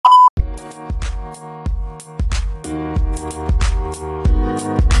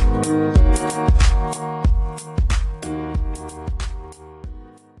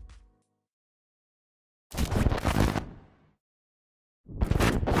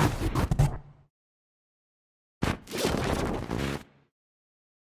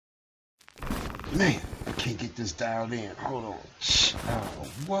Man, I can't get this dialed in. Hold on. Oh,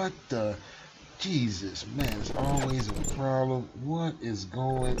 what the? Jesus, man, it's always a problem. What is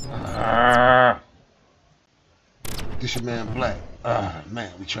going on? This your man Black.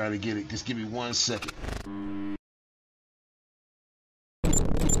 Man, we trying to get it. Just give me 1 second.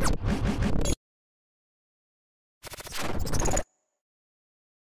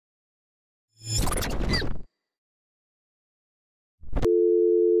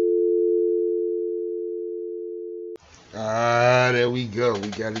 There we go. We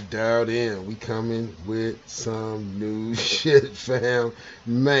got it dialed in. We coming with some new shit, fam.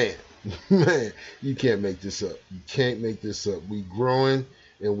 Man, man, you can't make this up. You can't make this up. We growing,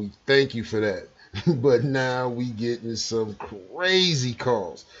 and we thank you for that. But now we getting some crazy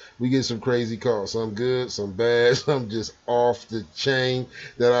calls. We get some crazy calls. Some good, some bad, some just off the chain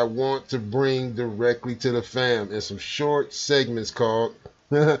that I want to bring directly to the fam. And some short segments called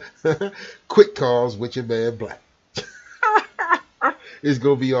Quick Calls with your man Black. It's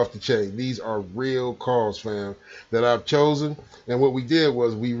going to be off the chain. These are real calls, fam, that I've chosen. And what we did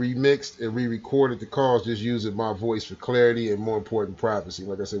was we remixed and re-recorded the calls just using my voice for clarity and, more important, privacy.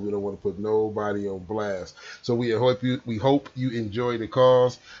 Like I said, we don't want to put nobody on blast. So we hope you enjoy the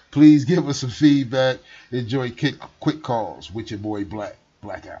calls. Please give us some feedback. Enjoy quick calls with your boy Black.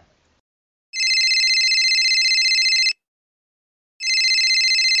 Blackout.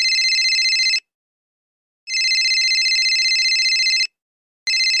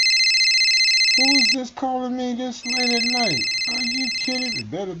 Who is this calling me this late at night? Are you kidding?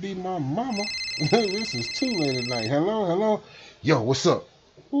 It better be my mama. This is too late at night. Hello, hello. Yo, what's up?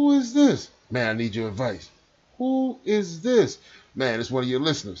 Who is this? Man, I need your advice. Who is this? Man, it's one of your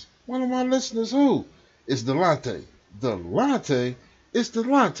listeners. One of my listeners who? It's Delante. Delante? It's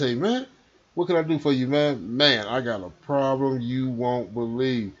Delante, man. What can I do for you, man? Man, I got a problem you won't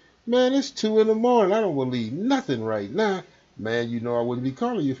believe. Man, it's 2 in the morning. I don't believe nothing right now. Man, you know I wouldn't be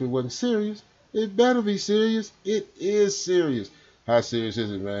calling you if it wasn't serious. It better be serious. It is serious. How serious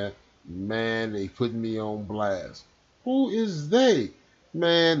is it, man? Man, they putting me on blast. Who is they?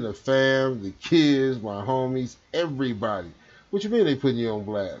 Man, the fam, the kids, my homies, everybody. What you mean they putting you on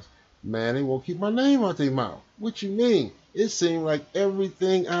blast? Man, they won't keep my name out their mouth. What you mean? It seems like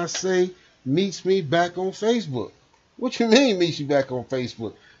everything I say meets me back on Facebook. What you mean meets you back on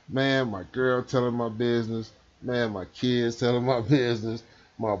Facebook? Man, my girl telling my business. Man, my kids telling my business.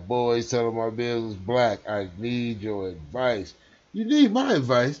 My boys telling my business. Black, I need your advice. You need my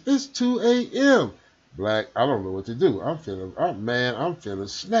advice? It's 2 a.m. Black, I don't know what to do. I'm feeling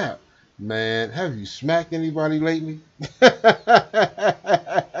snap. Man, have you smacked anybody lately?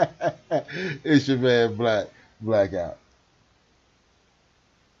 It's your man Black. Blackout.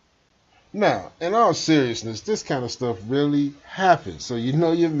 Now, in all seriousness, this kind of stuff really happens. So you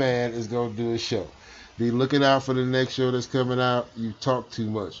know your man is going to do a show. Be looking out for the next show that's coming out. You talk too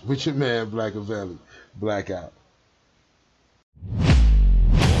much. With your man Blkaville. Blackout.